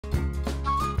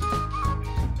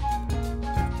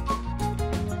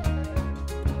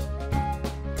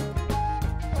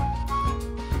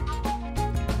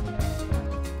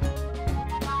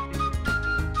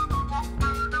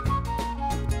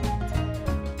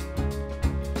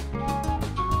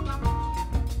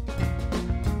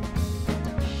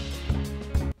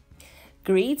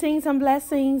Greetings and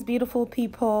blessings, beautiful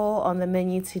people. On the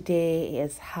menu today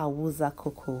is Hausa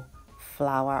KoKo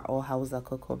flour or Hausa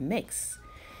KoKo mix.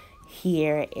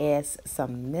 Here is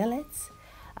some millet.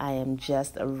 I am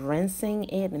just rinsing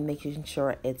it and making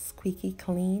sure it's squeaky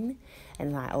clean.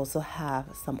 And I also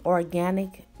have some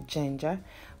organic ginger,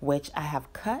 which I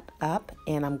have cut up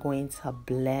and I'm going to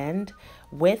blend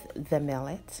with the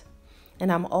millet.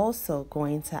 And I'm also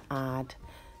going to add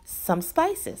some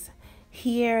spices.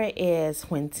 Here is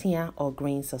whentia or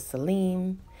grains of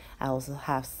selim. I also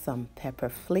have some pepper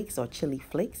flakes or chili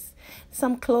flakes.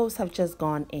 Some cloves have just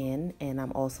gone in, and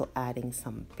I'm also adding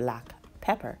some black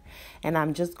pepper. And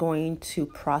I'm just going to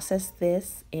process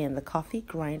this in the coffee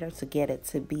grinder to get it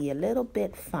to be a little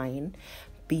bit fine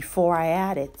before I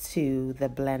add it to the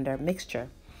blender mixture.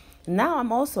 Now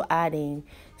I'm also adding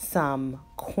some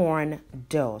corn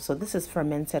dough. So this is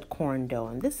fermented corn dough.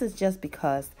 And this is just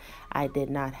because I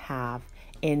did not have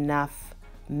enough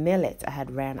millet. I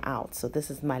had ran out. So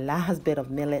this is my last bit of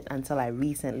millet until I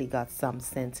recently got some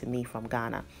sent to me from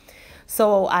Ghana.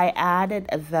 So I added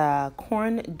the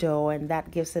corn dough and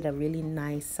that gives it a really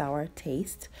nice sour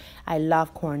taste. I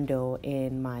love corn dough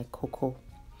in my cocoa.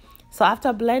 So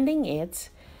after blending it,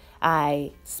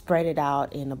 I spread it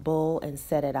out in a bowl and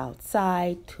set it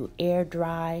outside to air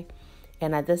dry.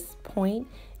 And at this point,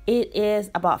 it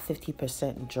is about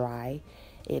 50% dry.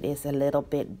 It is a little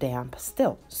bit damp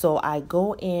still. So I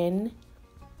go in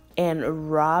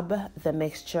and rub the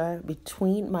mixture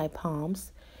between my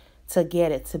palms to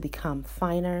get it to become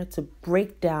finer, to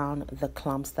break down the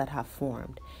clumps that have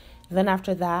formed. Then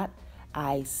after that,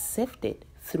 I sift it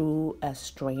through a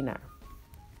strainer.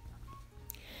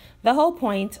 The whole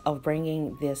point of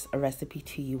bringing this recipe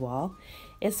to you all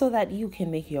is so that you can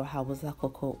make your Hausa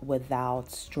KoKo without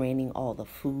straining all the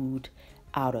food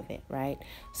out of it, right?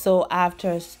 So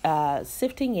after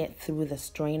sifting it through the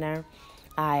strainer,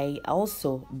 I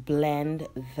also blend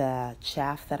the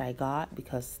chaff that I got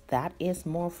because that is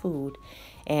more food.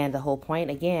 And the whole point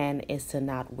again is to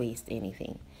not waste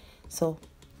anything. So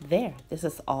this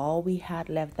is all we had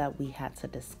left that we had to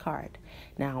discard.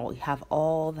 Now we have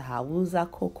all the Hausa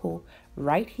KoKo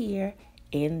right here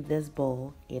in this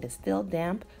bowl. It is still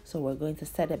damp, so we're going to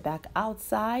set it back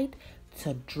outside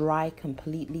to dry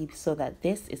completely so that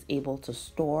this is able to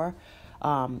store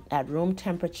at room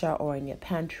temperature or in your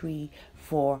pantry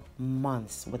for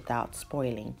months without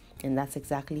spoiling. And that's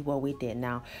exactly what we did.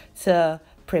 Now, to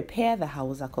prepare the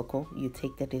Hausa KoKo, you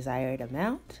take the desired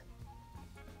amount,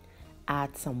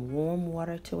 add some warm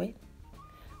water to it,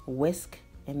 whisk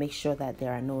and make sure that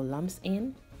there are no lumps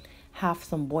in. Have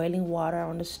some boiling water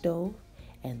on the stove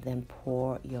and then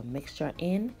pour your mixture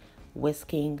in,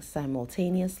 whisking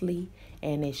simultaneously,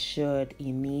 and it should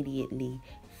immediately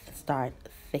start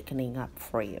thickening up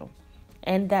for you.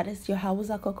 And that is your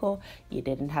Hausa KoKo. You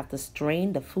didn't have to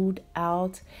strain the food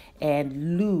out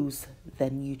and lose the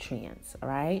nutrients, all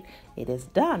right? It is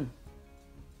done.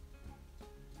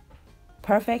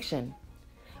 Perfection.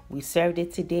 We served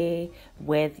it today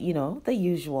with, the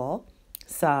usual,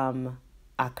 some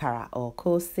akara or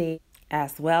kose,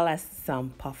 as well as some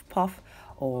puff puff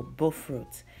or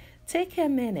bullfruit. Take a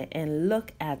minute and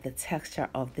look at the texture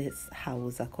of this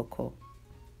Hausa KoKo.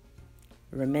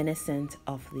 Reminiscent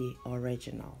of the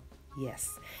original.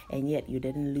 Yes, and yet you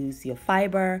didn't lose your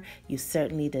fiber. You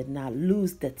certainly did not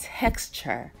lose the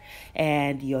texture,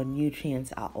 and your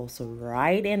nutrients are also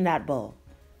right in that bowl.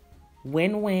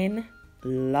 Win-win,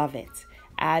 love it.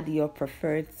 Add your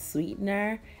preferred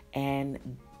sweetener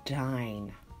and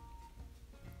dine.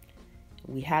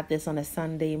 We had this on a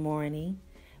Sunday morning.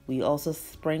 We also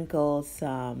sprinkled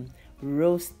some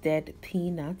roasted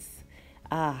peanuts.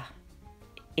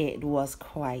 It was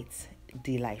quite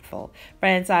delightful.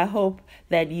 Friends, I hope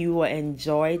that you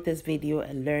enjoyed this video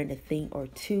and learned a thing or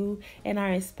two and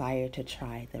are inspired to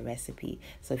try the recipe.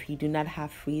 So if you do not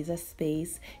have freezer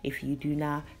space, if you do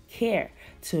not care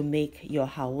to make your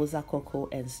Hausa KoKo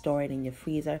and store it in your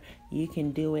freezer, you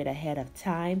can do it ahead of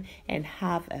time and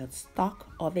have a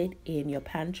stock of it in your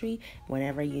pantry.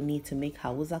 Whenever you need to make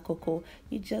Hausa KoKo,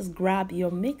 you just grab your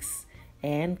mix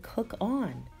and cook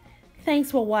on.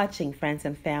 Thanks for watching, friends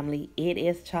and family. It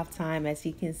is chop time, as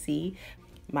you can see.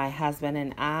 My husband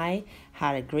and I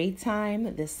had a great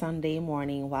time this Sunday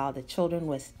morning while the children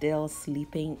were still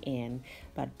sleeping in,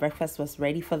 but breakfast was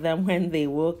ready for them when they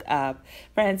woke up.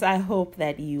 Friends, I hope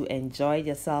that you enjoyed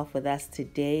yourself with us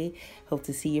today. Hope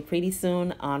to see you pretty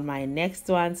soon on my next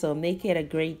one. So make it a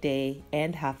great day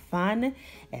and have fun,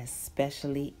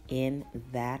 especially in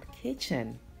that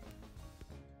kitchen.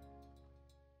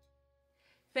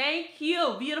 Thank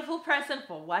you, beautiful person,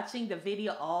 for watching the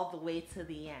video all the way to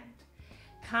the end.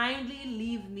 Kindly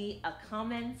leave me a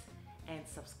comment and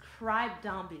subscribe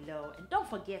down below, and don't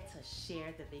forget to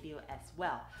share the video as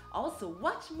well. Also,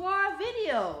 watch more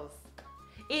videos.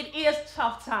 It is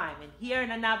chop time, and here in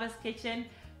Anaba's kitchen,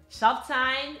 chop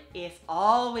time is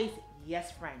always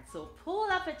yes friend. So pull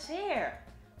up a chair.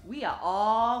 We are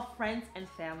all friends and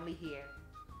family here.